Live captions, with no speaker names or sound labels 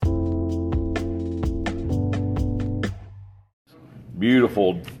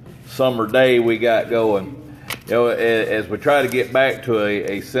beautiful summer day we got going. You know, as we try to get back to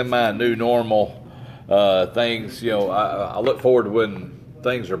a semi-new normal, things, you know, I look forward to when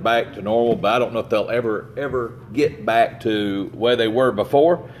things are back to normal, but I don't know if they'll ever get back to where they were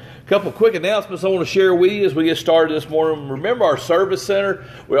before. A couple of quick announcements I want to share with you as we get started this morning. Remember our service center.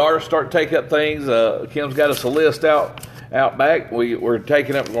 We are starting to take up things. Kim's got us a list out back. We're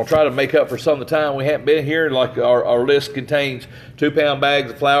taking up. We're going to try to make up for some of the time we haven't been here. Like our list contains 2-pound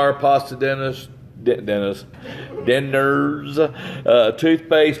bags of flour, pasta dinners,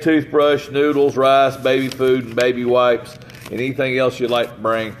 toothpaste, toothbrush, noodles, rice, baby food, and baby wipes, and anything else you'd like to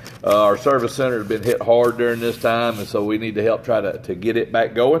bring. Our service center has been hit hard during this time, and so we need to help try to get it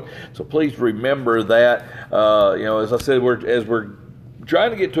back going. So please remember that. You know, as I said, we're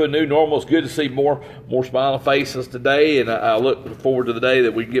trying to get to a new normal. It's good to see more smiling faces today, and I look forward to the day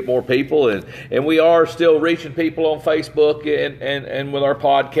that we get more people, and we are still reaching people on Facebook and with our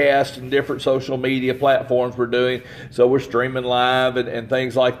podcast and different social media platforms we're doing. So we're streaming live and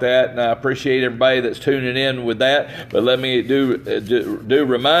things like that, and I appreciate everybody that's tuning in with that. But let me do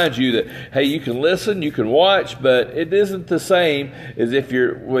remind you that, hey, you can listen, you can watch, but it isn't the same as if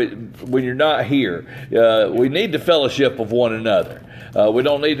when you're not here. We need the fellowship of one another. We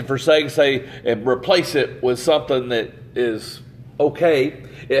don't need to forsake, say, and replace it with something that is okay.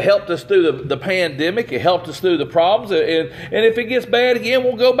 It helped us through the pandemic. It helped us through the problems. And if it gets bad again,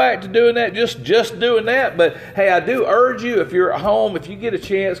 we'll go back to doing that, just doing that. But, hey, I do urge you, if you're at home, if you get a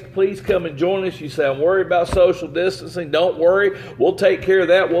chance, please come and join us. You say, I'm worried about social distancing. Don't worry. We'll take care of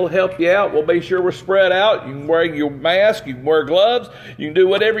that. We'll help you out. We'll make sure we're spread out. You can wear your mask. You can wear gloves. You can do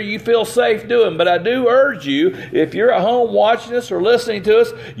whatever you feel safe doing. But I do urge you, if you're at home watching us or listening to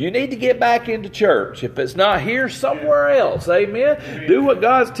us, you need to get back into church. If it's not here, somewhere else. Amen? Do what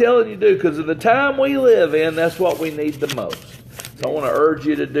God's telling you to do, because in the time we live in, that's what we need the most. So I want to urge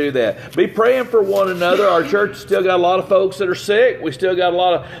you to do that. Be praying for one another. Our church still got a lot of folks that are sick. We still got a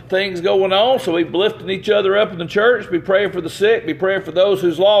lot of things going on, so we're lifting each other up in the church. Be praying for the sick. Be praying for those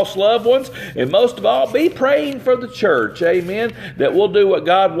who's lost loved ones. And most of all, be praying for the church, amen, that we'll do what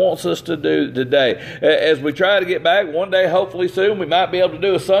God wants us to do today. As we try to get back, one day, hopefully soon, we might be able to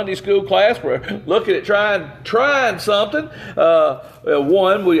do a Sunday school class. We're looking at trying something.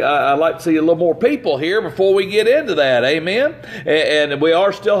 I'd like to see a little more people here before we get into that, amen. And we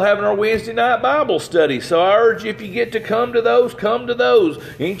are still having our Wednesday night Bible study. So I urge you, if you get to come to those, come to those.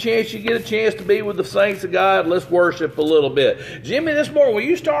 Any chance you get a chance to be with the saints of God, let's worship a little bit. Jimmy, this morning, will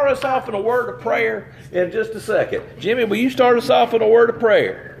you start us off in a word of prayer in just a second? Jimmy, will you start us off in a word of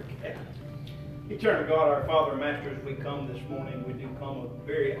prayer? Eternal God, our Father and Master, as we come this morning, we do come with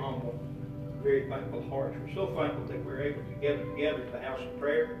very humble, very thankful hearts. We're so thankful that we're able to gather together at the house of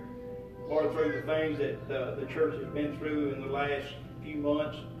prayer. Lord, through the things that the church has been through in the last few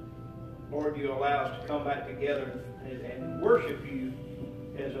months, Lord, you allow us to come back together and worship you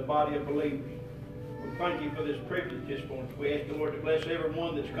as a body of believers. We thank you for this privilege this morning. We ask you, Lord, to bless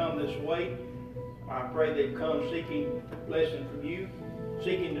everyone that's come this way. I pray they've come seeking blessing from you,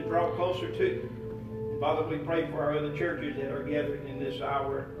 seeking to draw closer to you. Father, we pray for our other churches that are gathered in this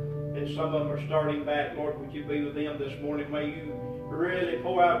hour, and some of them are starting back. Lord, would you be with them this morning? May you really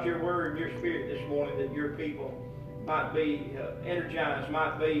pour out your word and your spirit this morning, that your people might be energized,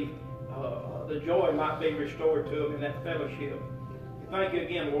 might be the joy might be restored to them in that fellowship. We thank you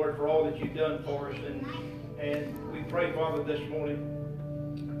again, Lord, for all that you've done for us, and we pray, Father, this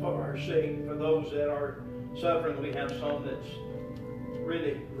morning for our sick, for those that are suffering. We have some that's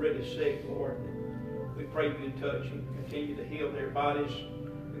really, really sick, Lord. We pray you touch and continue to heal their bodies.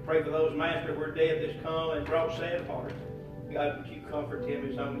 We pray for those, Master, who are dead that's come and brought sad hearts. God, would you comfort him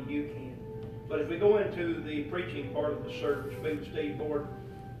as only you can. But as we go into the preaching part of the service, be with Steve, Lord,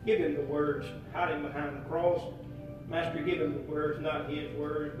 give him the words, hide him behind the cross. Master, give him the words, not his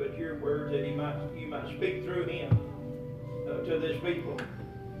words, but your words, that you might speak through him to this people.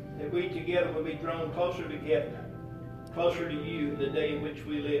 That we together will be drawn closer together, closer to you in the day in which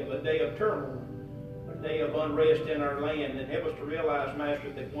we live, a day of turmoil, a day of unrest in our land, and help us to realize, Master,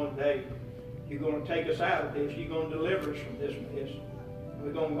 that one day you're going to take us out of this. You're going to deliver us from this mess. And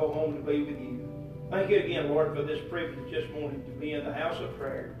we're going to go home to be with you. Thank you again, Lord, for this privilege this morning to be in the house of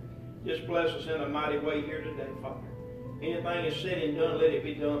prayer. Just bless us in a mighty way here today, Father. Anything is said and done, let it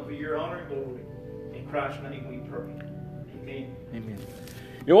be done for your honor and glory. In Christ's name we pray. Amen. Amen.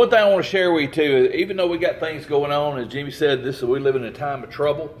 You know, one thing I want to share with you too, even though we got things going on, as Jimmy said, we live in a time of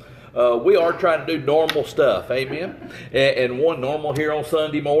trouble. we are trying to do normal stuff, amen. And one normal here on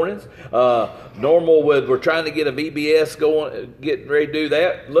Sunday mornings. Normal with we're trying to get a VBS going, getting ready to do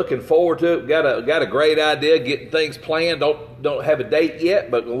that. Looking forward to it. Got a great idea, getting things planned. Don't have a date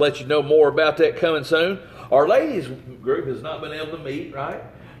yet, but we'll let you know more about that coming soon. Our ladies group has not been able to meet, right?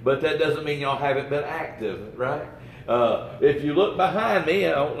 But that doesn't mean y'all haven't been active, right? If you look behind me,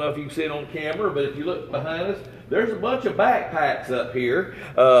 I don't know if you can see it on camera, but if you look behind us, there's a bunch of backpacks up here.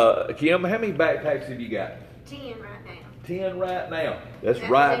 Kim, how many backpacks have you got? 10 right now. 10 right now. That's That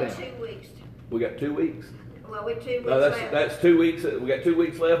right was now. in 2 weeks. We got 2 weeks. Well, we're 2 weeks left. That's 2 weeks. We got 2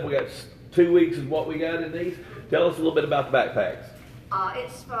 weeks left. We got 2 weeks is what we got in these. Tell us a little bit about the backpacks.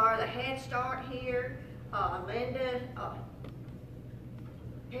 It's for the Head Start here. Linda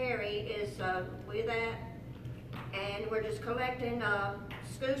Perry is with that. And we're just collecting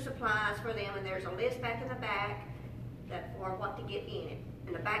school supplies for them. And there's a list back in the back for what to get in it.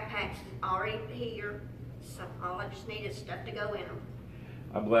 And the backpack's already here. So all I just need is stuff to go in them.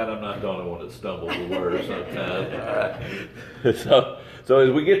 I'm glad I'm not the only one that stumbles the word sometimes. All right. So as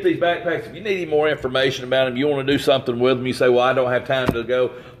we get these backpacks, if you need any more information about them, you want to do something with them, you say, well, I don't have time to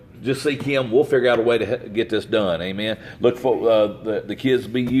go, just see Kim. We'll figure out a way to get this done. Amen. Look for the kids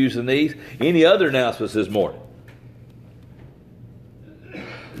will be using these. Any other announcements this morning?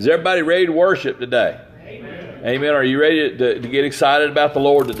 Is everybody ready to worship today? Amen. Amen. Are you ready to get excited about the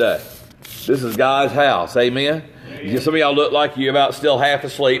Lord today? This is God's house. Amen. Some of y'all look like you're about still half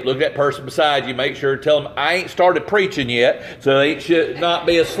asleep. Look at that person beside you. Make sure to tell them, I ain't started preaching yet, so they should not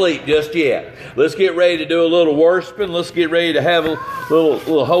be asleep just yet. Let's get ready to do a little worshiping. Let's get ready to have a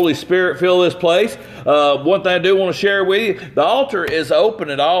little Holy Spirit fill this place. One thing I do want to share with you, the altar is open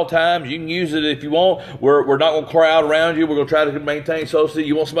at all times. You can use it if you want. We're not going to crowd around you. We're going to try to maintain social.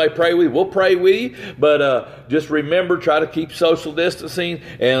 You want somebody to pray with you? We'll pray with you. But just remember, try to keep social distancing,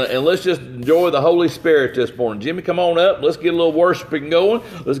 and let's just enjoy the Holy Spirit this morning. Jimmy, come on up. Let's get a little worshiping going.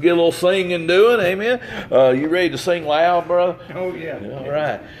 Let's get a little singing doing. Amen. You ready to sing loud, brother? Oh, yeah. All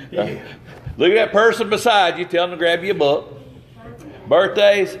right. Look at that person beside you. Tell them to grab you a book.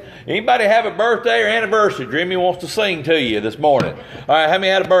 Birthdays. Anybody have a birthday or anniversary? Jimmy wants to sing to you this morning. All right, how many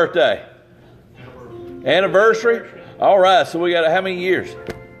had a birthday? Anniversary? All right, so we got how many years?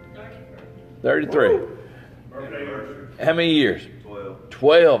 33. How many years?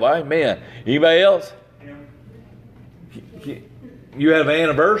 12. Amen. Anybody else? You have an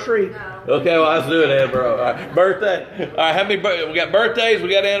anniversary? No. Okay, well, let's do it. Anniversary. All right. Birthday. All right, how many? We got birthdays. We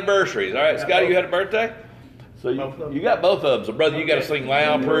got anniversaries. All right, Scotty, you had a birthday? So you got both of them. So, brother, you got to sing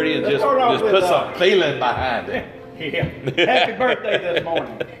loud, pretty, and just put some feeling behind it. Yeah. Happy birthday this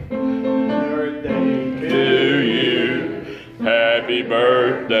morning. Birthday To you. Happy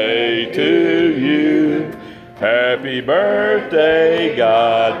birthday to you. Happy birthday,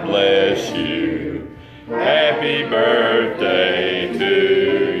 God bless you. Happy birthday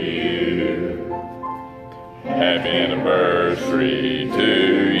to you. Happy anniversary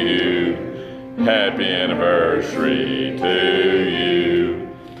to you. Happy anniversary to you.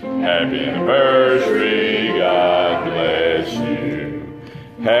 Happy anniversary, God bless you.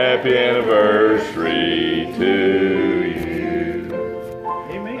 Happy anniversary to you.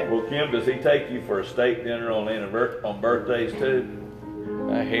 Amen. Well, Kim, does he take you for a steak dinner on birthdays too?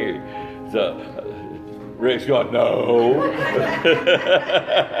 I hear you. So, Rick's going, no.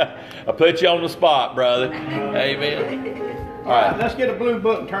 I put you on the spot, brother. Amen. All right, let's get a blue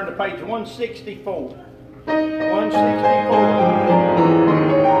book and turn to page 164. 164.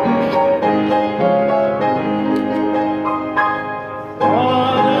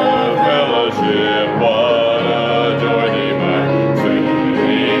 What a Fellowship, what a joy divine,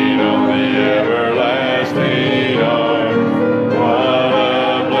 singing on the everlasting arm. What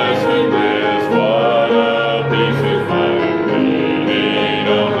a blessed bliss, what a peace is mine, leaning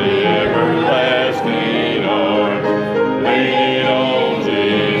on the everlasting arm. Lean on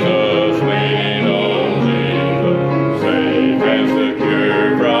Jesus, lean on Jesus,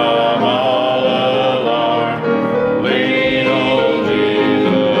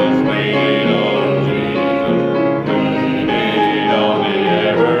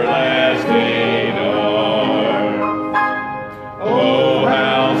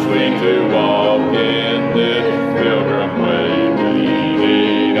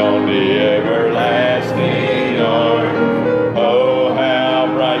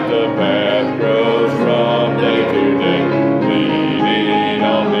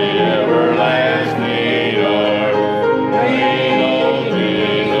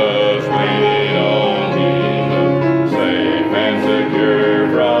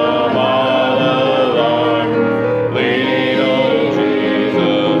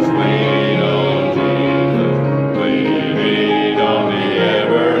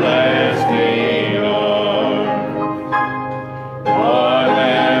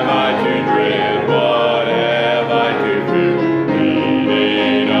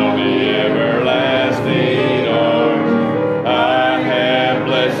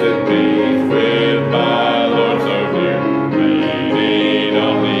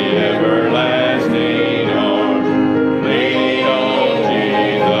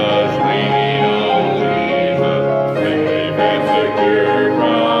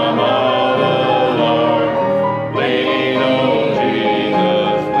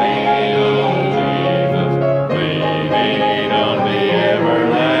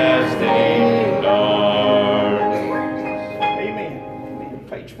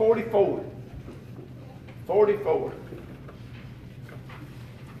 44.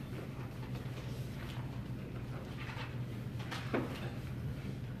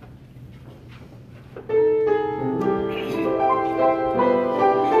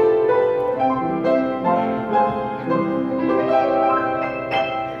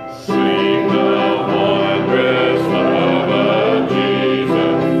 Sing the wondrous love of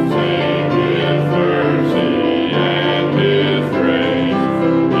Jesus, sing His mercy and His grace.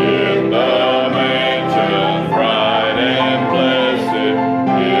 In the mansions bright and blessed,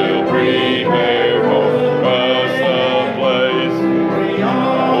 He'll prepare for us a place.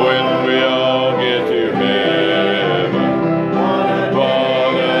 When we all get to heaven,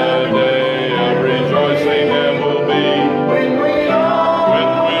 what a day of rejoicing there will be. When we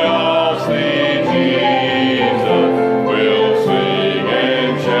all see Jesus, we'll sing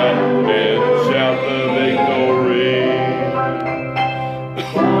and shout the victory.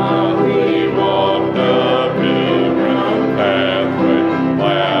 While we walk the pilgrim pathway,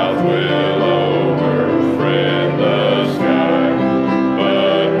 clouds will overspread the sky.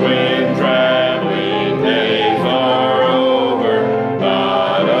 But when traveling days are over,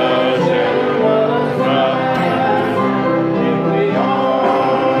 not a shadow we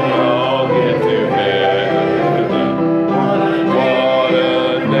all get to heaven. What a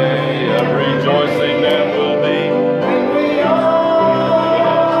day of rejoicing that will be. When we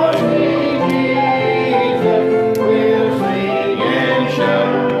all see Jesus, we'll sing and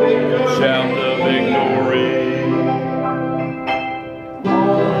shout the victory.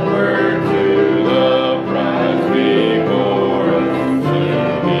 Onward to the prize before us,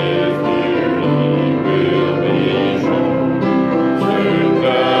 soon His beauty will be shown. Soon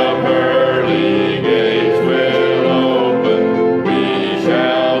the pearly gates will open, we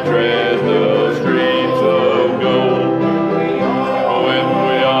shall tread the streets of gold. When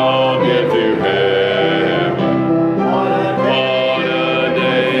we all get to heaven, what a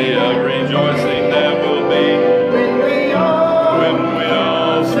day of rejoicing that will be. When we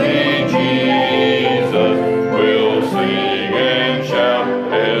all see Jesus, we'll sing and shout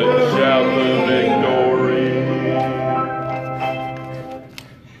the victory.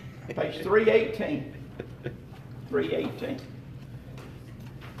 Page 318. 318.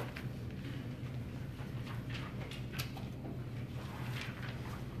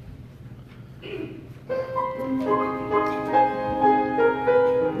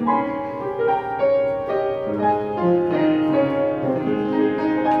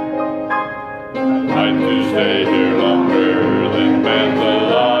 I'd to stay here longer than man's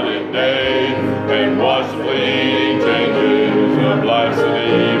allotted day, and watch the fleeting changes of life's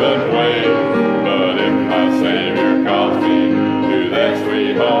uneven way. But if my Savior calls me to that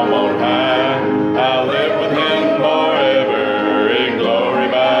sweet home on high, I'll live with Him forever in glory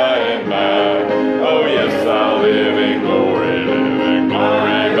by and by. Oh yes, I'll live in glory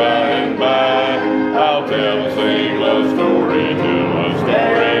by and by. I'll tell and sing love story, tell a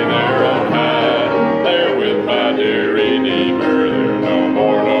story there on high. There with my dear Redeemer, there's no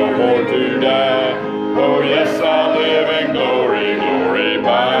more to die. Oh yes, I'll live in glory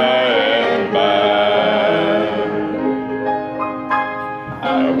by and by.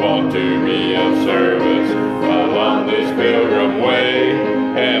 I want to be of service along this pilgrim way,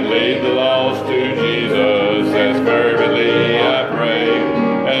 and lead the lost to Jesus as fervently I pray.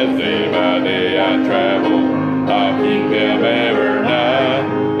 As day by day I travel, I'll keep Him ever nigh,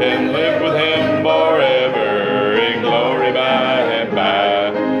 and live with Him forever in glory by and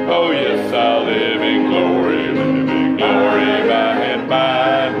by. Oh yes, I'll live in glory by and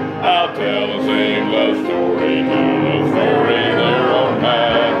by. I'll tell and sing love story, tell a story there on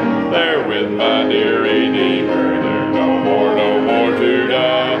high. There with my dear Redeemer, there's no more to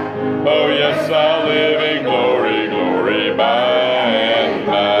die. Oh yes, I'll live in glory by and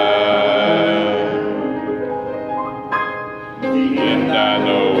by. The end I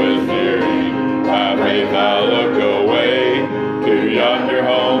know is nearing, by faith I'll look away to yonder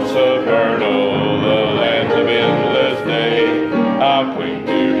home supernal, the land of endless day. I'll cling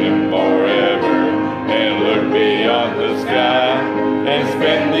to Him forever and look beyond the sky, and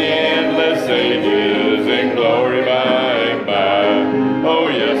spend the endless ages in glory by and by. Oh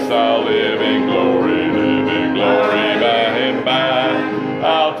yes, I'll live in glory by and by.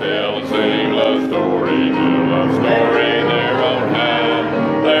 I'll tell and sing love story, there on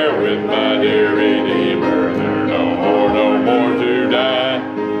high. There with my dear Redeemer, there's no more to die.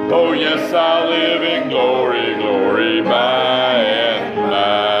 Oh yes, I'll live in glory by and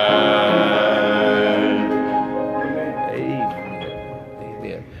by.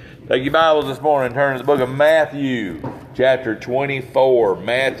 Amen. Take your Bibles this morning and turn to the book of Matthew. chapter 24.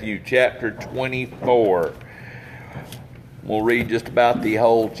 Matthew chapter 24. We'll read just about the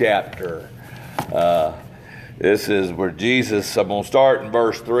whole chapter. This is where Jesus, I'm going to start in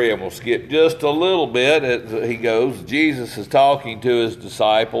verse 3. I'm going to skip just a little bit. He goes, Jesus is talking to his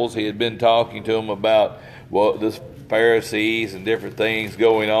disciples. He had been talking to them about the Pharisees and different things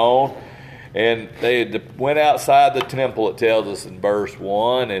going on. And they went outside the temple, it tells us in verse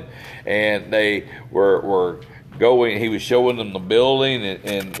 1. And they were going, he was showing them the building.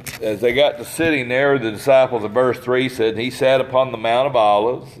 And as they got to sitting there, the disciples in verse 3 said, he sat upon the Mount of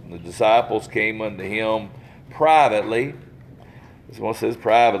Olives. And the disciples came unto him privately, this one says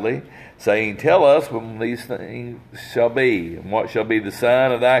privately, saying, tell us when these things shall be, and what shall be the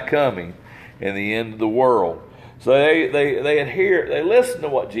sign of thy coming and the end of the world. So they listened to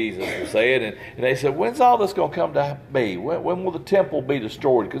what Jesus was saying, and they said, when's all this going to come to be? When will the temple be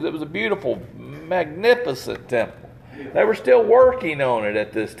destroyed? Because it was a beautiful, magnificent temple. They were still working on it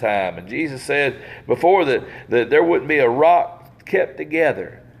at this time. And Jesus said before that there wouldn't be a rock kept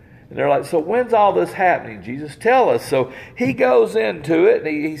together. And they're like, so when's all this happening? Jesus, tell us. So he goes into it,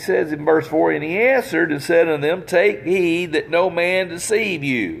 and he says in verse 4, and he answered and said unto them, take heed that no man deceive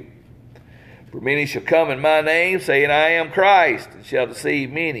you. For many shall come in my name, saying, I am Christ, and shall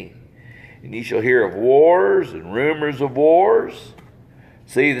deceive many. And ye shall hear of wars and rumors of wars.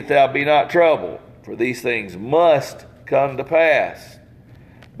 See that thou be not troubled, for these things must come to pass.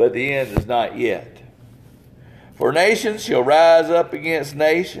 But the end is not yet. For nation shall rise up against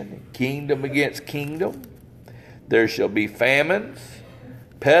nation, and kingdom against kingdom. There shall be famines,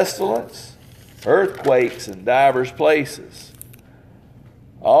 pestilence, earthquakes in divers places.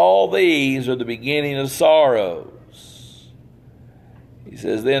 All these are the beginning of sorrows. He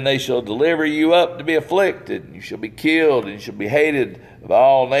says, then they shall deliver you up to be afflicted, and you shall be killed, and you shall be hated of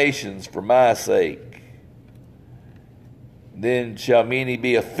all nations for my sake. Then shall many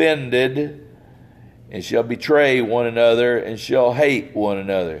be offended, and shall betray one another, and shall hate one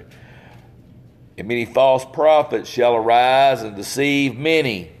another. And many false prophets shall arise and deceive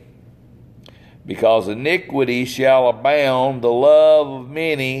many. Because iniquity shall abound, the love of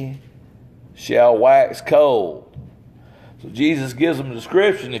many shall wax cold. So Jesus gives them a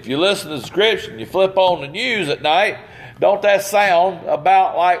description. If you listen to the description, you flip on the news at night, don't that sound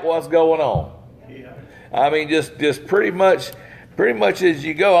about like what's going on? Yeah. I mean, just pretty much as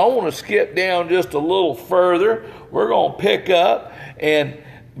you go. I want to skip down just a little further. We're going to pick up in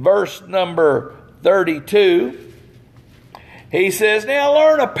verse number 32. He says, now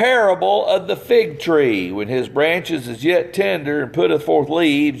learn a parable of the fig tree. When his branches is yet tender and putteth forth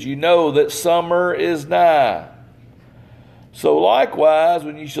leaves, you know that summer is nigh. So likewise,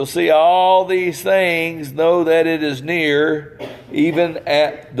 when you shall see all these things, know that it is near, even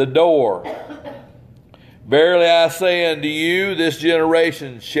at the door. Verily I say unto you, this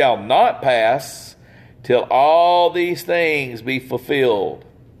generation shall not pass till all these things be fulfilled.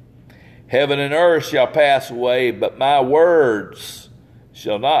 Heaven and earth shall pass away, but my words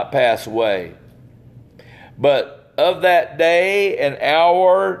shall not pass away. But of that day and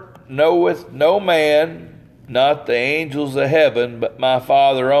hour knoweth no man, not the angels of heaven, but my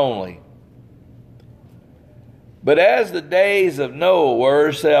Father only. But as the days of Noah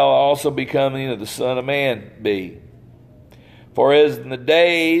were, shall also be coming of the Son of Man be. For as in the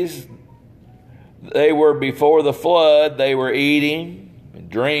days they were before the flood, they were eating and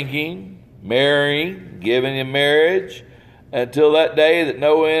drinking, marrying, giving in marriage, until that day that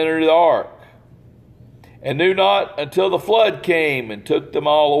Noah entered the ark, and knew not until the flood came and took them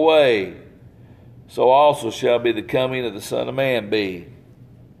all away. So also shall be the coming of the Son of Man be.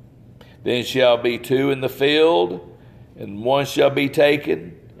 Then shall be two in the field, and one shall be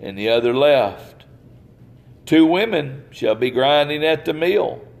taken, and the other left. Two women shall be grinding at the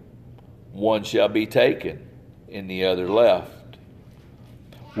mill, one shall be taken, and the other left.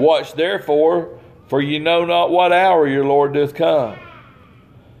 Watch therefore, for you know not what hour your Lord doth come.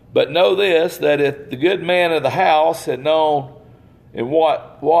 But know this, that if the good man of the house had known and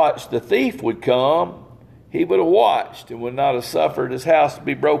watched the thief would come, he would have watched and would not have suffered his house to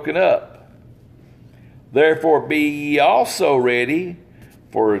be broken up. Therefore be ye also ready,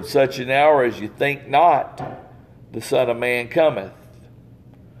 for in such an hour as you think not, the Son of Man cometh.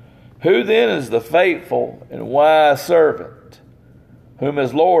 Who then is the faithful and wise servant, whom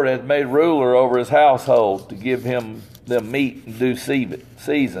his Lord hath made ruler over his household, to give them meat in due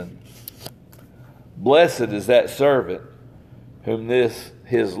season? Blessed is that servant, whom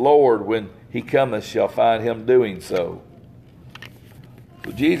his Lord, when he cometh, shall find him doing so.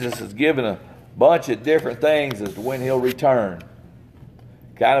 So Jesus has given a bunch of different things as to when he'll return.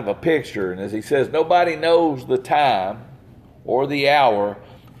 Kind of a picture. And as he says, nobody knows the time. or the hour,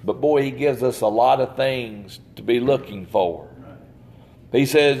 but boy, he gives us a lot of things to be looking for. He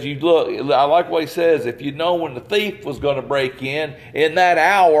says, you look, I like what he says, if you'd known when the thief was going to break in that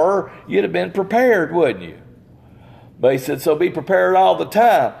hour, you'd have been prepared, wouldn't you? But he said, so be prepared all the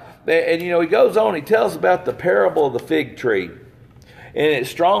time. And he goes on, he tells about the parable of the fig tree. And it's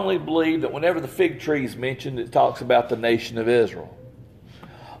strongly believed that whenever the fig tree is mentioned, it talks about the nation of Israel.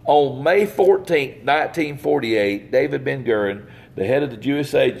 On May 14, 1948, David Ben-Gurion, the head of the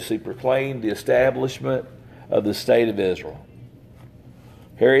Jewish Agency, proclaimed the establishment of the State of Israel.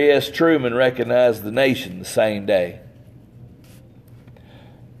 Harry S. Truman recognized the nation the same day.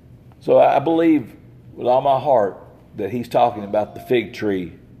 So I believe with all my heart that he's talking about the fig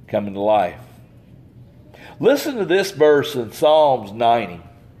tree coming to life. Listen to this verse in Psalms 90,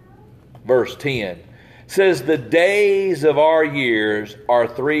 verse 10. It says, the days of our years are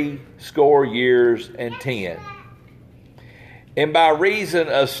 80 years and 10. And by reason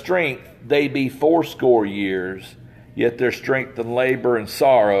of strength they be 80 years, yet their strength and labor and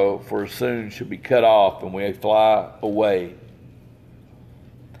sorrow, for soon shall be cut off, and we fly away.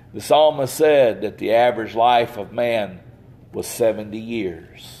 The psalmist said that the average life of man was 70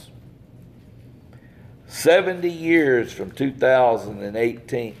 years. 70 years from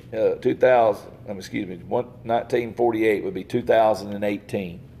 1948 would be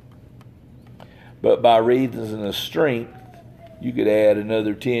 2018. But by reason of strength, you could add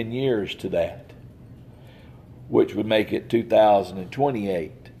another 10 years to that, which would make it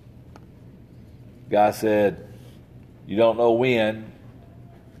 2028. God said, you don't know when,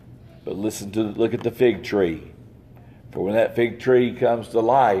 but look at the fig tree. For when that fig tree comes to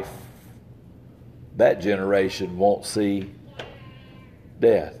life, that generation won't see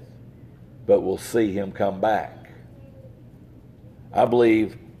death, but will see him come back. I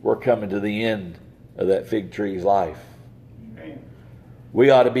believe we're coming to the end of that fig tree's life. Amen. We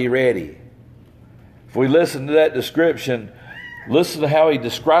ought to be ready. If we listen to that description, listen to how he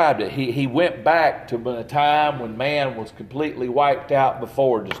described it. He went back to a time when man was completely wiped out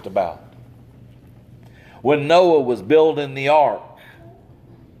before, just about. When Noah was building the ark.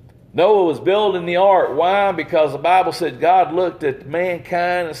 Noah was building the ark. Why? Because the Bible said God looked at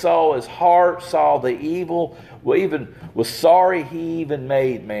mankind and saw his heart, saw the evil, even was sorry he even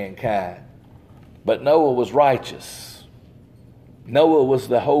made mankind. But Noah was righteous. Noah was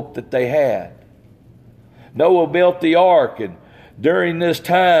the hope that they had. Noah built the ark, and during this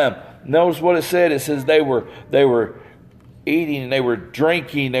time, notice what it said. It says they were eating, they were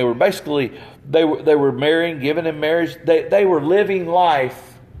drinking, they were marrying, giving in marriage. They were living life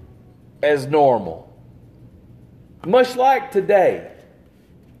as normal. Much like today,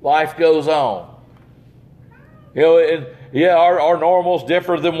 life goes on. Our normal's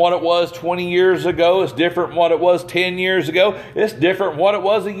different than what it was 20 years ago. It's different than what it was 10 years ago. It's different than what it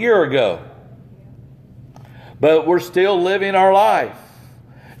was a year ago. But we're still living our life.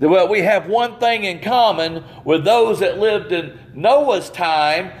 Well, we have one thing in common with those that lived in Noah's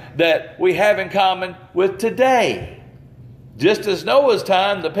time that we have in common with today. Just as Noah's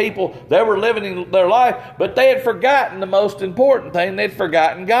time, the people, they were living their life, but they had forgotten the most important thing. They'd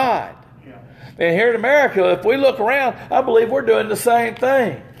forgotten God. Yeah. And here in America, if we look around, I believe we're doing the same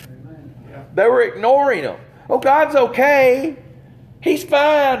thing. Yeah. They were ignoring Him. Oh, God's okay. He's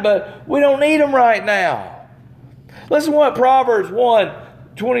fine, but we don't need Him right now. Listen to what Proverbs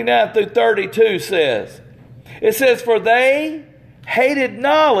 1:29-32 says. It says, for they hated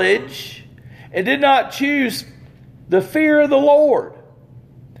knowledge and did not choose the fear of the Lord.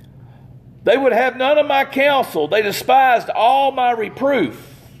 They would have none of my counsel. They despised all my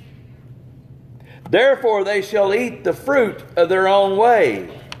reproof. Therefore they shall eat the fruit of their own way,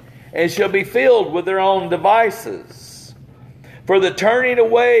 and shall be filled with their own devices. For the turning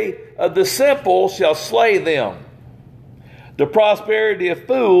away of the simple shall slay them. The prosperity of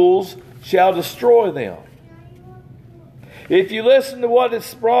fools shall destroy them. If you listen to what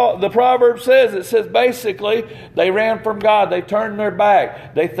the proverb says, it says basically they ran from God. They turned their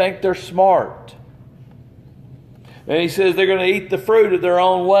back. They think they're smart. And he says they're going to eat the fruit of their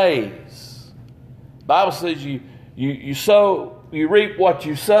own ways. The Bible says you reap what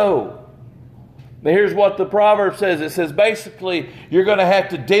you sow. Now here's what the proverb says. It says basically you're going to have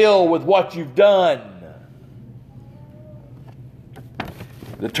to deal with what you've done.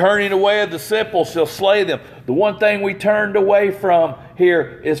 The turning away of the simple shall slay them. The one thing we turned away from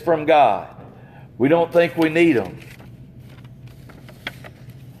here is from God. We don't think we need Him.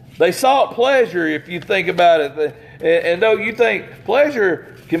 They sought pleasure, if you think about it. And though you think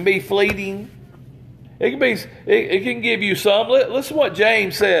pleasure can be fleeting, it can give you some. Listen to what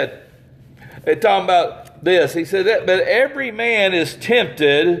James said. Talking about this. He said, but every man is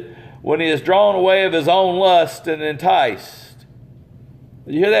tempted when he is drawn away of his own lust and enticed.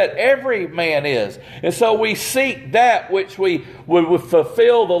 You hear that? Every man is. And so we seek that which we would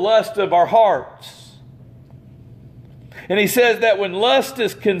fulfill the lust of our hearts. And he says that when lust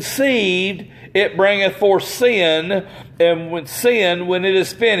is conceived, it bringeth forth sin. And when sin, when it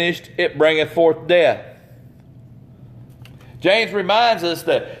is finished, it bringeth forth death. James reminds us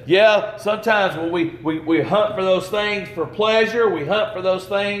that, sometimes when we hunt for those things for pleasure, we hunt for those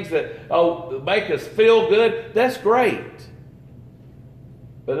things that make us feel good, that's great.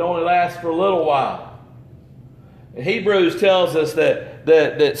 But it only lasts for a little while. And Hebrews tells us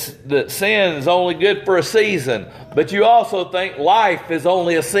that sin is only good for a season. But you also think life is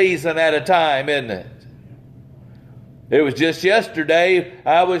only a season at a time, isn't it? It was just yesterday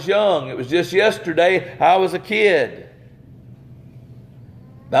I was young. It was just yesterday I was a kid.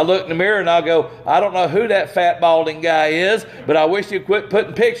 I look in the mirror and I'll go, I don't know who that fat balding guy is, but I wish you'd quit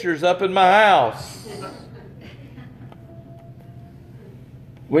putting pictures up in my house.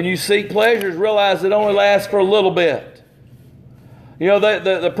 When you seek pleasures, realize it only lasts for a little bit. You know,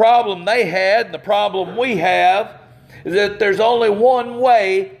 the problem they had, and the problem we have, is that there's only one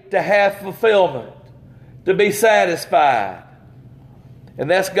way to have fulfillment, to be satisfied.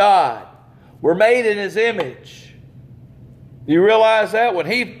 And that's God. We're made in His image. You realize that? When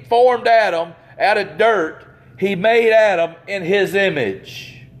He formed Adam out of dirt, He made Adam in His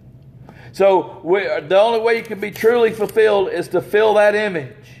image. So the only way you can be truly fulfilled is to fill that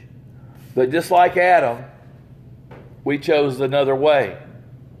image. But just like Adam, we chose another way.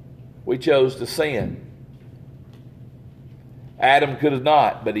 We chose to sin. Adam could have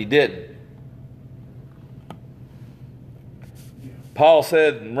not, but he didn't. Paul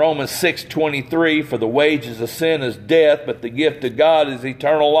said in Romans 6:23, for the wages of sin is death, but the gift of God is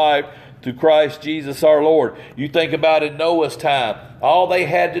eternal life through Christ Jesus our Lord. You think about it in Noah's time. All they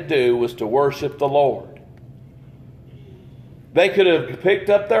had to do was to worship the Lord. They could have picked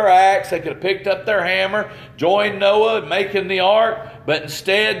up their axe, they could have picked up their hammer, joined Noah in making the ark, but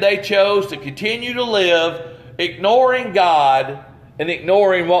instead they chose to continue to live ignoring God and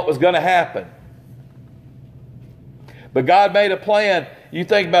ignoring what was going to happen. But God made a plan. You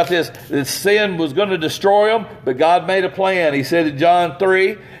think about this. That sin was going to destroy them, but God made a plan. He said in John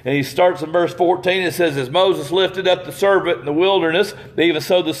 3, and he starts in verse 14, it says, as Moses lifted up the serpent in the wilderness, even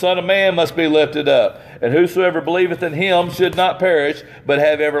so the Son of Man must be lifted up. And whosoever believeth in him should not perish, but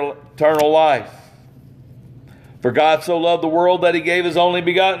have eternal life. For God so loved the world that he gave his only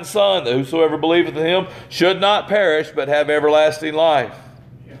begotten Son, that whosoever believeth in him should not perish, but have everlasting life.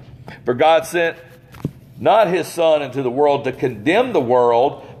 For God sent not his Son into the world to condemn the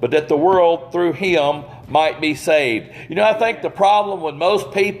world, but that the world through him might be saved. You know, I think the problem with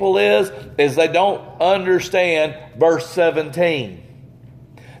most people is they don't understand verse 17.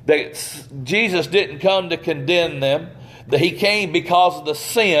 That Jesus didn't come to condemn them, that he came because of the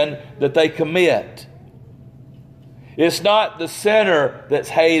sin that they commit. It's not the sinner that's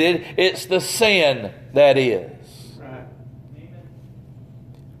hated, it's the sin that is.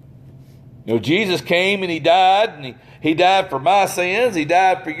 You know, Jesus came and he died for my sins, he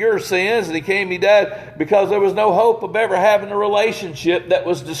died for your sins, and he died because there was no hope of ever having a relationship that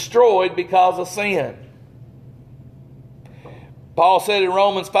was destroyed because of sin. Paul said in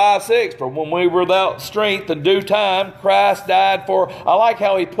Romans 5:6, for when we were without strength in due time, Christ died for, I like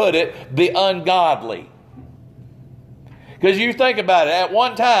how he put it, the ungodly. Because you think about it, at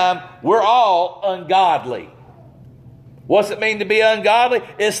one time, we're all ungodly. What's it mean to be ungodly?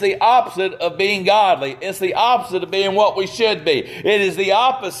 It's the opposite of being godly. It's the opposite of being what we should be. It is the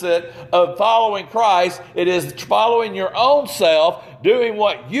opposite of following Christ. It is following your own self, doing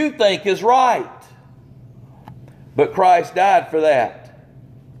what you think is right. But Christ died for that.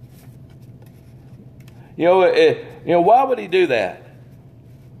 You know, why would he do that?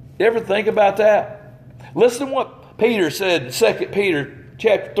 You ever think about that? Listen to what Peter said in 2 Peter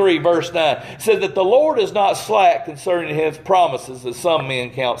chapter 3, verse 9. It said that the Lord is not slack concerning his promises, as some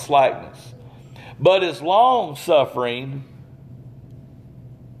men count slackness, but is long-suffering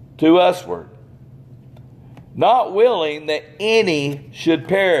to usward, not willing that any should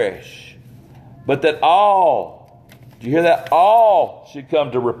perish, but that all, do you hear that? All should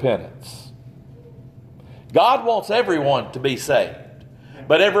come to repentance. God wants everyone to be saved.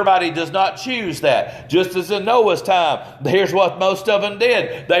 But everybody does not choose that. Just as in Noah's time, here's what most of them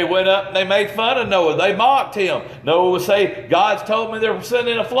did. They went up and they made fun of Noah. They mocked him. Noah would say, God's told me they're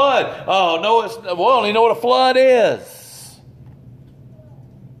sending a flood. Oh, Noah, well, you know what a flood is.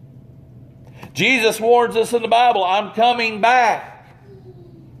 Jesus warns us in the Bible, I'm coming back.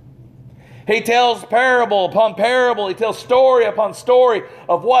 He tells parable upon parable. He tells story upon story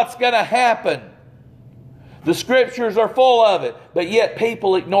of what's going to happen. The Scriptures are full of it, but yet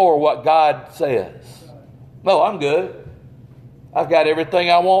people ignore what God says. No, I'm good. I've got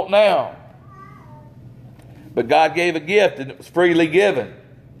everything I want now. But God gave a gift, and it was freely given.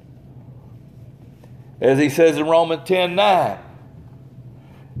 As He says in Romans 10:9,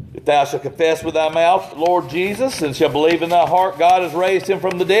 if thou shalt confess with thy mouth the Lord Jesus, and shalt believe in thy heart God has raised Him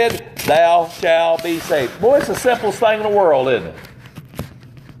from the dead, thou shalt be saved. Boy, it's the simplest thing in the world, isn't it?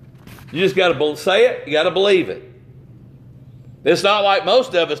 You just got to say it, you got to believe it. It's not like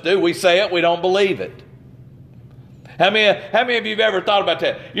most of us do. We say it, we don't believe it. How many of you have ever thought about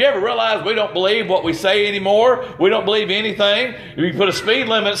that? You ever realize we don't believe what we say anymore? We don't believe anything. If you put a speed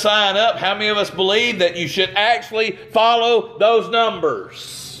limit sign up, how many of us believe that you should actually follow those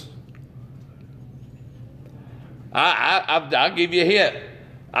numbers? I'll give you a hint.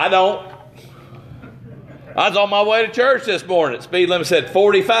 I don't. I was on my way to church this morning. The speed limit said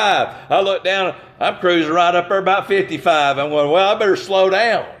 45. I looked down. I'm cruising right up there about 55. I'm going, well, I better slow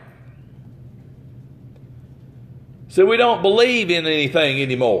down. So we don't believe in anything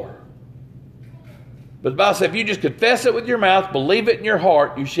anymore. But the Bible says if you just confess it with your mouth, believe it in your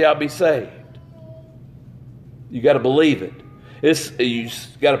heart, you shall be saved. You got to believe it. You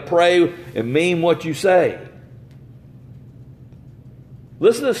got to pray and mean what you say.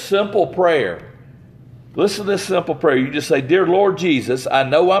 Listen to this simple prayer. Listen to this simple prayer. You just say, Dear Lord Jesus, I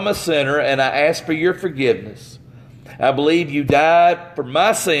know I'm a sinner and I ask for your forgiveness. I believe you died for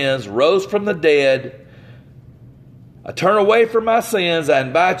my sins, rose from the dead. I turn away from my sins. I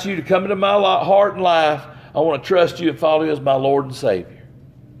invite you to come into my heart and life. I want to trust you and follow you as my Lord and Savior.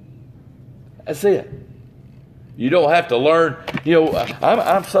 That's it. You don't have to learn.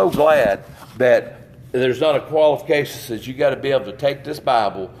 I'm so glad that there's not a qualification that says you got to be able to take this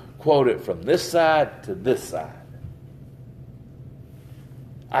Bible, quote it from this side to this side.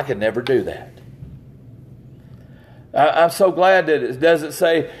 I could never do that. I'm so glad that it doesn't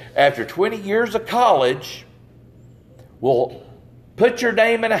say after 20 years of college, well, put your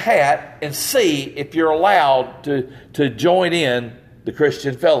name in a hat and see if you're allowed to join in the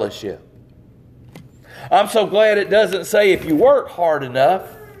Christian fellowship. I'm so glad it doesn't say if you work hard enough,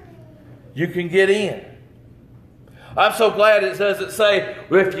 you can get in. I'm so glad it doesn't say,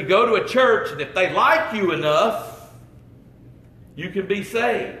 well, if you go to a church and if they like you enough, you can be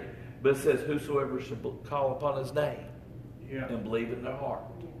saved. But it says, whosoever should call upon His name and believe in their heart.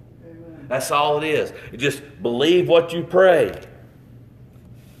 That's all it is. You just believe what you pray.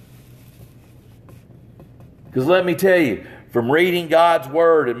 Because let me tell you, from reading God's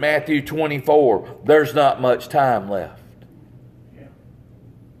Word in Matthew 24, there's not much time left.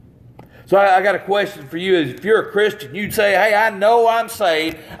 So I got a question for you. If you're a Christian, you'd say, hey, I know I'm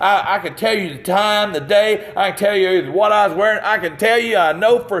saved. I can tell you the time, the day. I can tell you what I was wearing. I can tell you I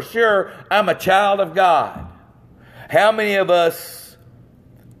know for sure I'm a child of God. How many of us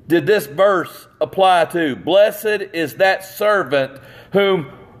did this verse apply to? Blessed is that servant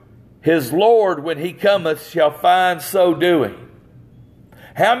whom his Lord, when He cometh, shall find so doing.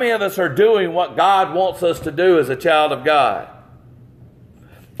 How many of us are doing what God wants us to do as a child of God?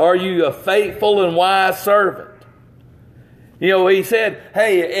 Are you a faithful and wise servant? He said,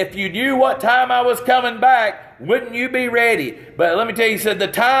 hey, if you knew what time I was coming back, wouldn't you be ready? But let me tell you, He said, the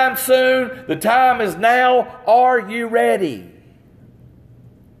time soon, the time is now. Are you ready?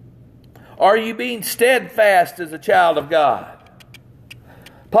 Are you being steadfast as a child of God?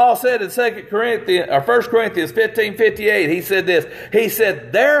 Paul said in 1 Corinthians 15:58, he said this. He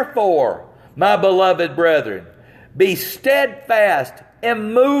said, therefore, my beloved brethren, be steadfast,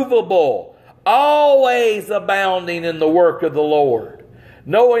 immovable, always abounding in the work of the Lord,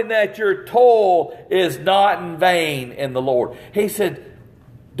 knowing that your toil is not in vain in the Lord. He said,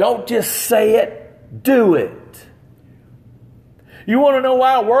 don't just say it, do it. You want to know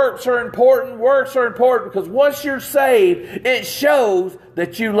why works are important? Works are important because once you're saved, it shows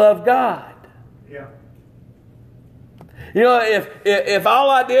that you love God. Yeah. If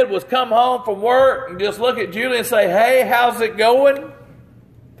all I did was come home from work and just look at Julie and say, hey, how's it going?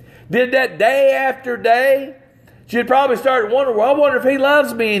 Did that day after day, she'd probably start wondering, well, I wonder if he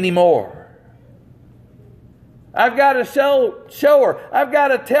loves me anymore. I've got to show her. I've got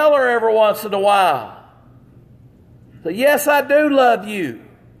to tell her every once in a while. So yes, I do love you.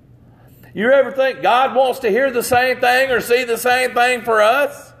 You ever think God wants to hear the same thing or see the same thing for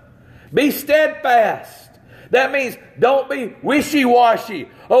us? Be steadfast. That means don't be wishy-washy.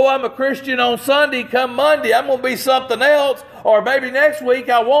 Oh, I'm a Christian on Sunday. Come Monday, I'm going to be something else. or maybe next week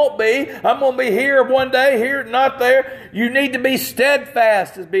I won't be. I'm going to be here one day, here, not there. You need to be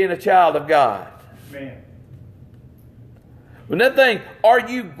steadfast as being a child of God. Amen. Another thing, are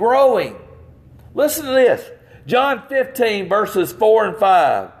you growing? Listen to this. John 15, verses 4 and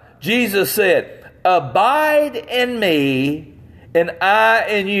 5. Jesus said, abide in me, and I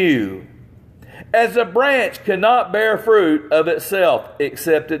in you. As a branch cannot bear fruit of itself,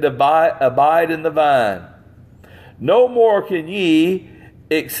 except it abide in the vine. No more can ye,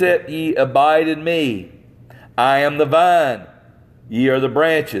 except ye abide in me. I am the vine, ye are the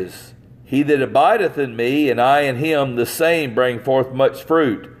branches. He that abideth in me, and I in him, the same bring forth much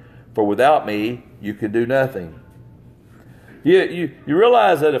fruit. For without me, you can do nothing. You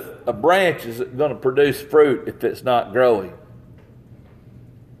realize that if a branch is going to produce fruit if it's not growing.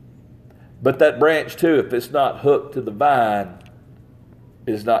 But that branch too, if it's not hooked to the vine,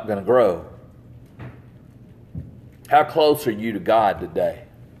 is not going to grow. How close are you to God today?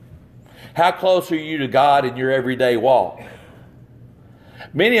 How close are you to God in your everyday walk?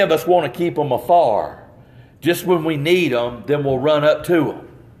 Many of us want to keep them afar. Just when we need them, then we'll run up to them.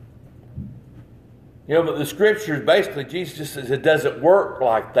 You know, but the Scriptures, basically, Jesus says it doesn't work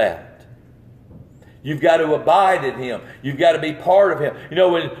like that. You've got to abide in Him. You've got to be part of Him. You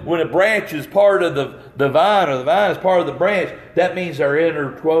know, when a branch is part of the vine, or the vine is part of the branch, that means they're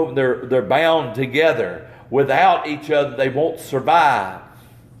interwoven, they're bound together. Without each other, they won't survive.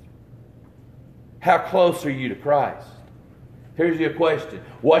 How close are you to Christ? Here's your question.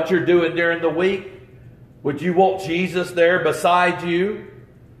 What you're doing during the week, would you want Jesus there beside you?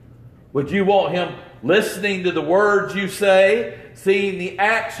 Would you want Him listening to the words you say, seeing the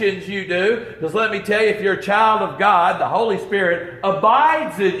actions you do? Because let me tell you, if you're a child of God, the Holy Spirit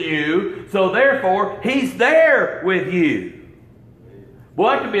abides in you, so therefore He's there with you.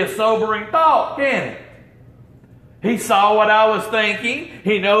 Well, that can be a sobering thought, can't it? He saw what I was thinking.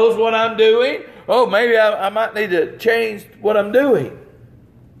 He knows what I'm doing. Oh, maybe I might need to change what I'm doing.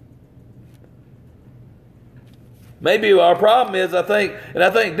 Maybe our problem is, I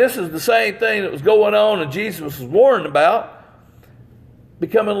think this is the same thing that was going on and Jesus was warning about,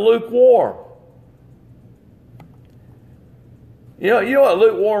 becoming lukewarm. You know what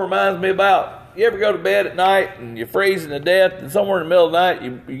lukewarm reminds me about? You ever go to bed at night and you're freezing to death, and somewhere in the middle of the night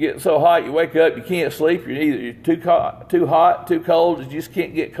you get so hot you wake up, you can't sleep, you're too hot, too cold, you just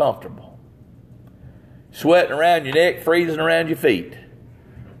can't get comfortable. Sweating around your neck, freezing around your feet.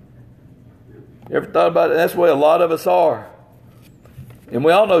 You ever thought about it? That's the way a lot of us are. And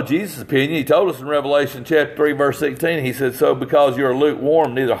we all know Jesus' opinion. He told us in Revelation chapter 3, verse 16, He said, so because you are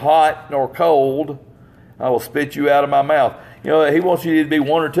lukewarm, neither hot nor cold, I will spit you out of my mouth. You know, He wants you to be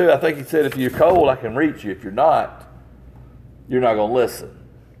one or two. I think He said, if you're cold, I can reach you. If you're not going to listen.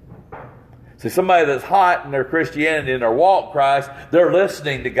 See, somebody that's hot in their Christianity, in their walk with Christ, they're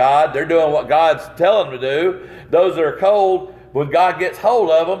listening to God. They're doing what God's telling them to do. Those that are cold, when God gets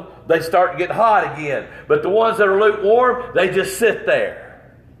hold of them, they start to get hot again. But the ones that are lukewarm, they just sit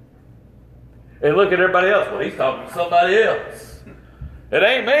there and look at everybody else. Well, he's talking to somebody else. It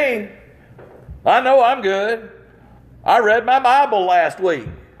ain't me. I know I'm good. I read my Bible last week.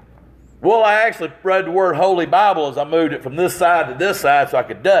 Well, I actually read the word Holy Bible as I moved it from this side to this side so I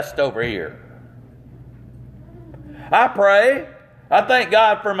could dust over here. I pray. I thank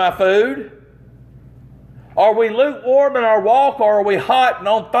God for my food. Are we lukewarm in our walk, or are we hot and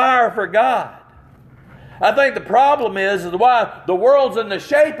on fire for God? I think the problem is why the world's in the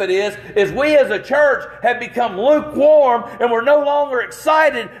shape it is we as a church have become lukewarm and we're no longer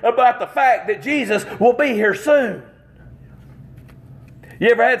excited about the fact that Jesus will be here soon. You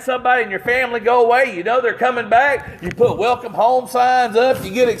ever had somebody in your family go away, you know they're coming back, you put welcome home signs up,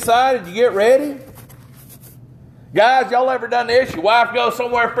 you get excited, you get ready? Guys, y'all ever done this? Your wife goes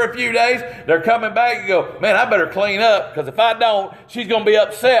somewhere for a few days, they're coming back, you go, man, I better clean up, because if I don't, she's going to be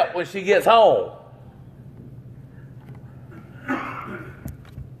upset when she gets home.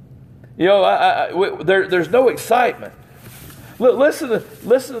 You know, there's no excitement. Look, listen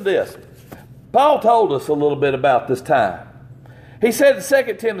to this. Paul told us a little bit about this time. He said in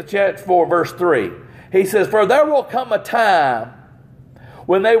 2 Timothy chapter 4, verse 3, he says, for there will come a time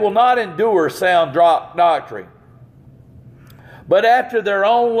when they will not endure sound doctrine, but after their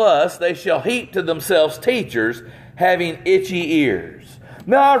own lust they shall heap to themselves teachers having itchy ears.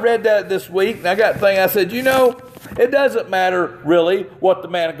 Now, I read that this week, and I got the thing, I said, you know, it doesn't matter really what the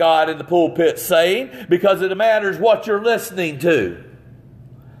man of God in the pulpit's saying, because it matters what you're listening to.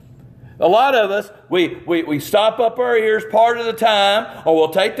 A lot of us, we stop up our ears part of the time, or we'll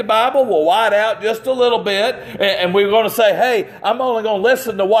take the Bible, we'll white out just a little bit, and we're going to say, hey, I'm only going to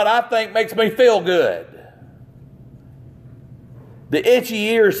listen to what I think makes me feel good. The itchy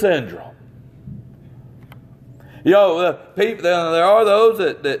ear syndrome. You know, people, there are those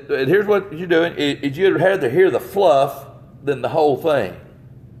that here's what you're doing. You'd rather hear the fluff than the whole thing.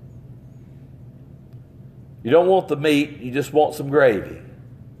 You don't want the meat, you just want some gravy.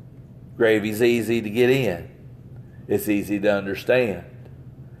 Gravy's easy to get in. It's easy to understand.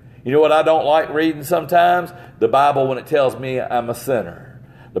 You know what I don't like reading sometimes? The Bible when it tells me I'm a sinner.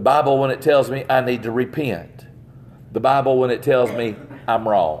 The Bible when it tells me I need to repent. The Bible when it tells me I'm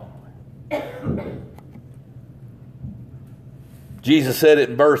wrong. Jesus said it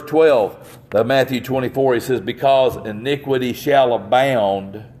in verse 12 of Matthew 24. He says, because iniquity shall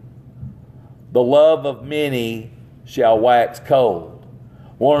abound, the love of many shall wax cold.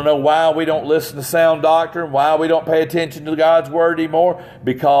 Want to know why we don't listen to sound doctrine? Why we don't pay attention to God's Word anymore?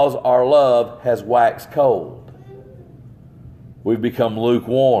 Because our love has waxed cold. We've become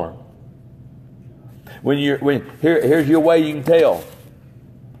lukewarm. Here's your way you can tell.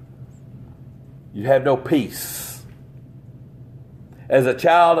 You have no peace. As a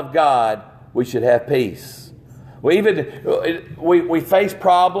child of God, we should have peace. We face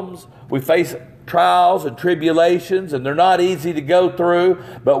problems. We face trials and tribulations, and they're not easy to go through,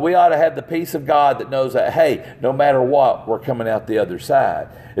 but we ought to have the peace of God that knows that, hey, no matter what, we're coming out the other side.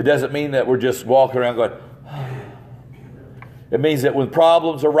 It doesn't mean that we're just walking around going, it means that when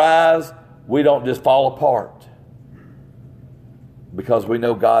problems arise, we don't just fall apart because we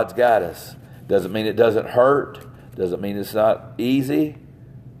know God's got us. Doesn't mean it doesn't hurt. Doesn't mean it's not easy.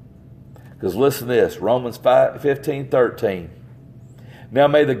 Because listen to this, Romans 15:13. Now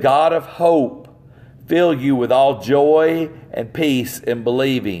may the God of hope fill you with all joy and peace in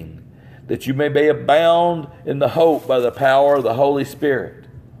believing, that you may be abound in the hope by the power of the Holy Spirit.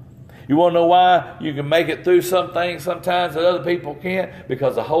 You want to know why you can make it through some things sometimes that other people can't?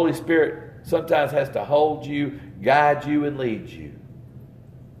 Because the Holy Spirit sometimes has to hold you, guide you, and lead you.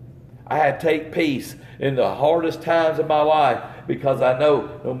 I had to take peace in the hardest times of my life because I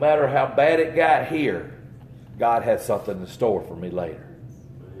know no matter how bad it got here, God has something in store for me later.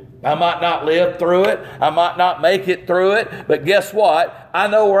 I might not live through it. I might not make it through it. But guess what? I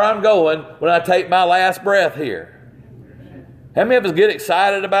know where I'm going when I take my last breath here. How many of us get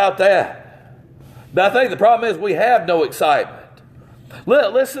excited about that? But I think the problem is we have no excitement.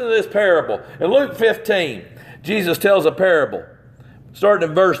 Listen to this parable. In Luke 15, Jesus tells a parable. Starting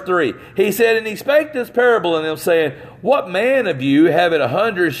in verse 3. He said, and he spake this parable unto them, saying, what man of you, having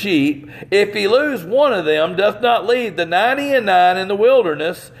 100 sheep, if he lose one of them, doth not leave the 99 in the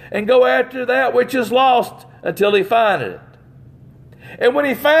wilderness, and go after that which is lost until he find it? And when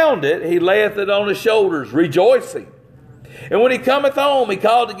he found it, he layeth it on his shoulders, rejoicing. And when he cometh home, he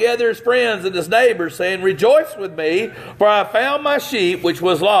called together his friends and his neighbors, saying, rejoice with me, for I found my sheep which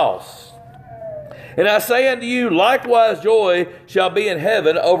was lost. And I say unto you, likewise joy shall be in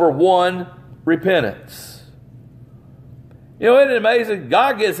heaven over one repentance. You know, isn't it amazing?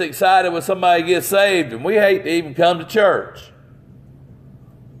 God gets excited when somebody gets saved, and we hate to even come to church.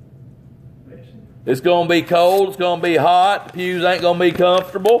 It's going to be cold. It's going to be hot. The pews ain't going to be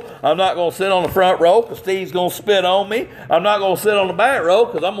comfortable. I'm not going to sit on the front row because Steve's going to spit on me. I'm not going to sit on the back row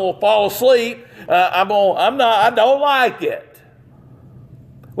because I'm going to fall asleep. I don't like it.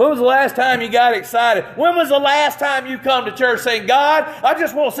 When was the last time you got excited? When was the last time you come to church saying, God, I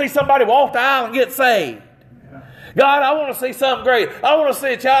just want to see somebody walk the aisle and get saved. God, I want to see something great. I want to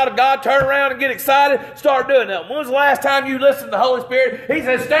see a child of God turn around and get excited, start doing that. When was the last time you listened to the Holy Spirit? He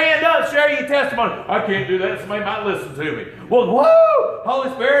says, stand up, share your testimony. I can't do that. Somebody might listen to me. Well, whoa! Holy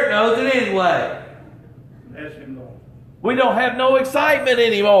Spirit knows it anyway. That's him, Lord. We don't have no excitement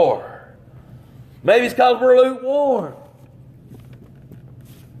anymore. Maybe it's because we're lukewarm.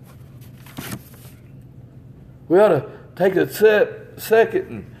 We ought to take a second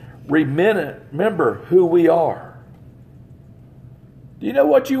and remember who we are. Do you know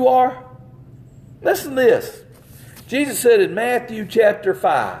what you are? Listen to this. Jesus said in Matthew chapter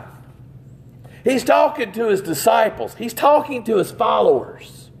 5, he's talking to his disciples. He's talking to his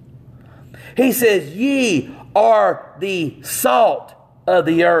followers. He says, ye are the salt of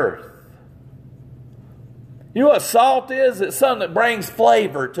the earth. You know what salt is? It's something that brings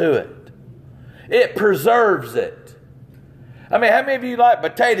flavor to it. It preserves it. I mean, how many of you like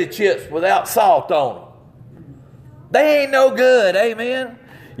potato chips without salt on them? They ain't no good, amen?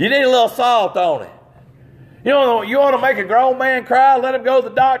 You need a little salt on it. You want to make a grown man cry, let him go to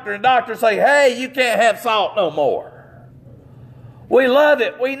the doctor, and the doctor say, hey, you can't have salt no more. We love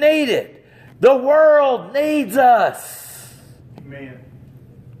it. We need it. The world needs us. Amen.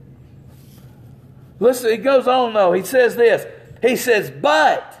 Listen, he goes on though. He says this. He says,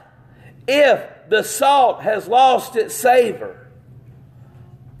 but if the salt has lost its savor,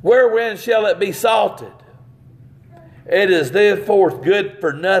 Wherein shall it be salted? It is therefore good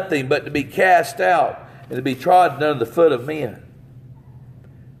for nothing but to be cast out and to be trodden under the foot of men.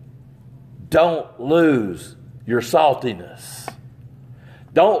 Don't lose your saltiness.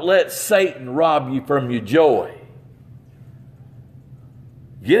 Don't let Satan rob you from your joy.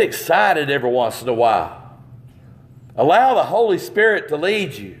 Get excited every once in a while. Allow the Holy Spirit to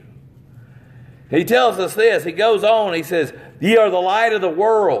lead you. He tells us this. He goes on. He says, ye are the light of the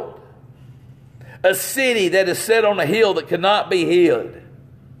world. A city that is set on a hill that cannot be hid.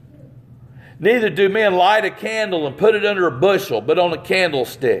 Neither do men light a candle and put it under a bushel, but on a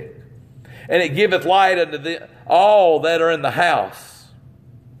candlestick. And it giveth light unto all that are in the house.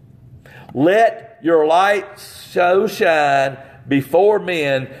 Let your light so shine before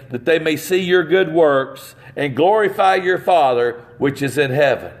men that they may see your good works and glorify your Father which is in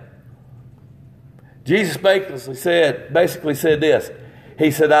heaven. Jesus basically said this.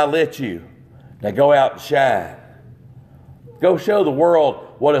 He said, I lit you. Now go out and shine. Go show the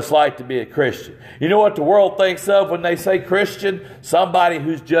world what it's like to be a Christian. You know what the world thinks of when they say Christian? Somebody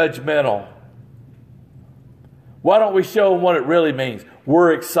who's judgmental. Why don't we show them what it really means?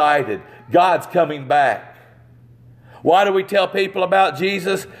 We're excited. God's coming back. Why do we tell people about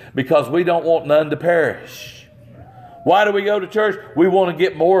Jesus? Because we don't want none to perish. Why do we go to church? We want to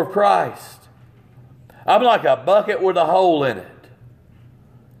get more of Christ. I'm like a bucket with a hole in it.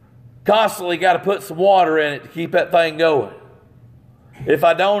 Constantly got to put some water in it to keep that thing going. If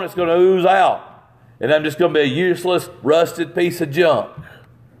I don't, it's going to ooze out. And I'm just going to be a useless, rusted piece of junk.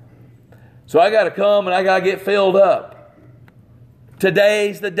 So I got to come and I got to get filled up.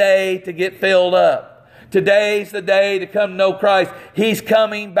 Today's the day to get filled up. Today's the day to come to know Christ. He's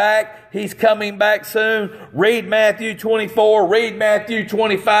coming back. He's coming back soon. Read Matthew 24. Read Matthew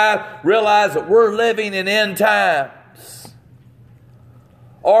 25. Realize that we're living in end times.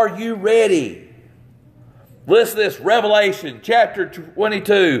 Are you ready? Listen to this. Revelation chapter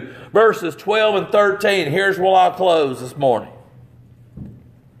 22, verses 12 and 13. Here's where I'll close this morning.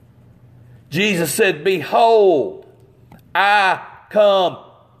 Jesus said, behold, I come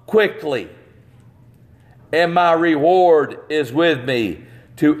quickly, and my reward is with me.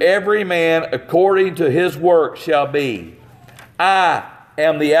 To every man according to his work shall be. I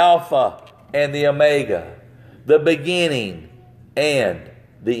am the Alpha and the Omega, the beginning and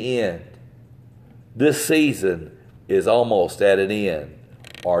the end. This season is almost at an end.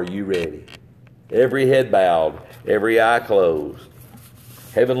 Are you ready? Every head bowed, every eye closed.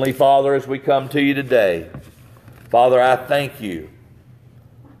 Heavenly Father, as we come to you today, Father, I thank you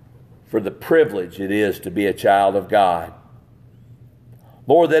for the privilege it is to be a child of God.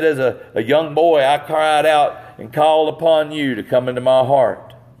 Lord, that as a young boy, I cried out and called upon you to come into my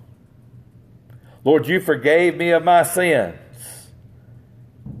heart. Lord, you forgave me of my sins,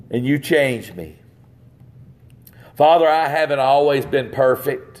 and you changed me. Father, I haven't always been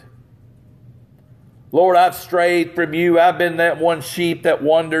perfect. Lord, I've strayed from you. I've been that one sheep that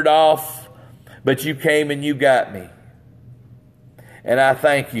wandered off, but you came and you got me. And I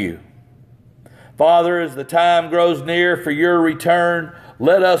thank you. Father, as the time grows near for your return,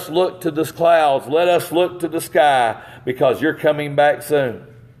 let us look to the clouds. Let us look to the sky, because you're coming back soon.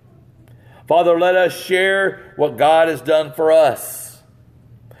 Father, let us share what God has done for us.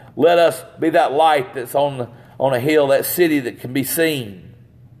 Let us be that light that's on a hill, that city that can be seen,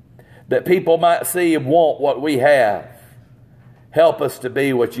 that people might see and want what we have. Help us to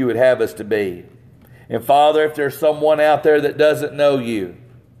be what you would have us to be. And Father, if there's someone out there that doesn't know you,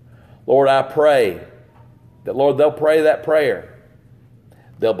 Lord, I pray that, Lord, they'll pray that prayer.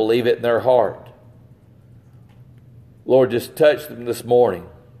 They'll believe it in their heart. Lord, just touch them this morning.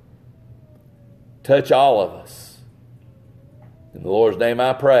 Touch all of us. In the Lord's name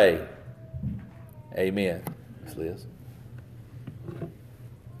I pray. Amen. Miss Liz.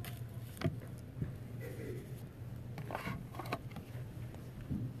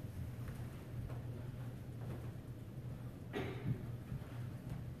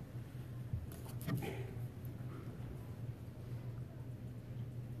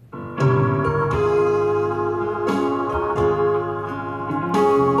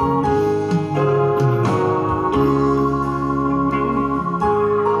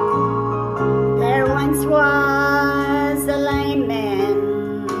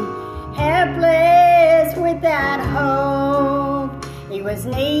 Was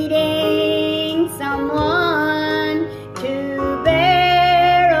needing someone to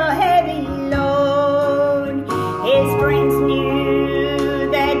bear a heavy load. His friends knew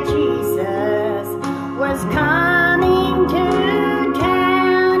that Jesus was coming to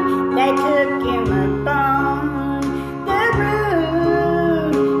town. They took him up on the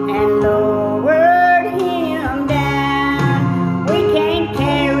road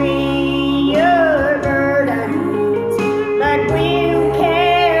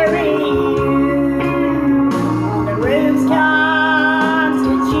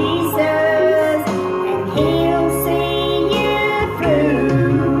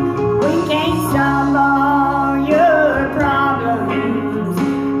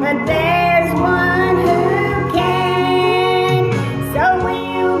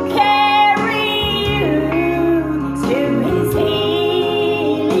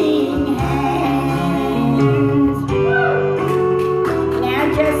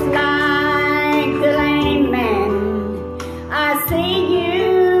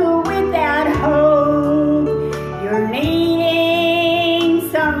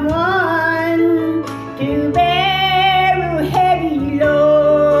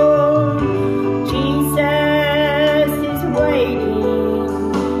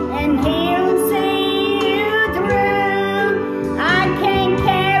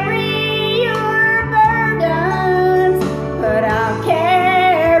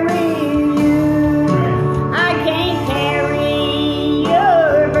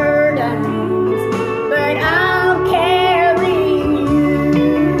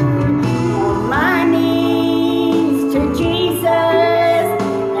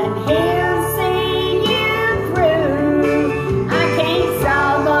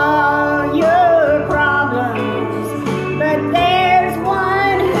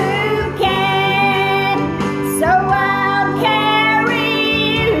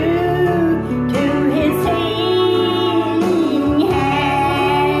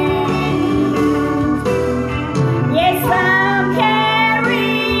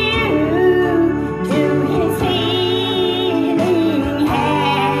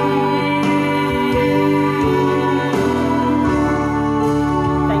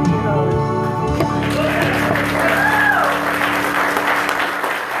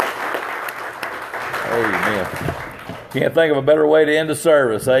Can't think of a better way to end the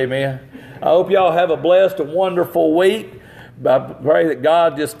service. Amen. I hope y'all have a blessed and wonderful week. I pray that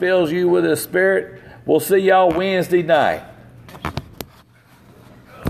God just fills you with His Spirit. We'll see y'all Wednesday night.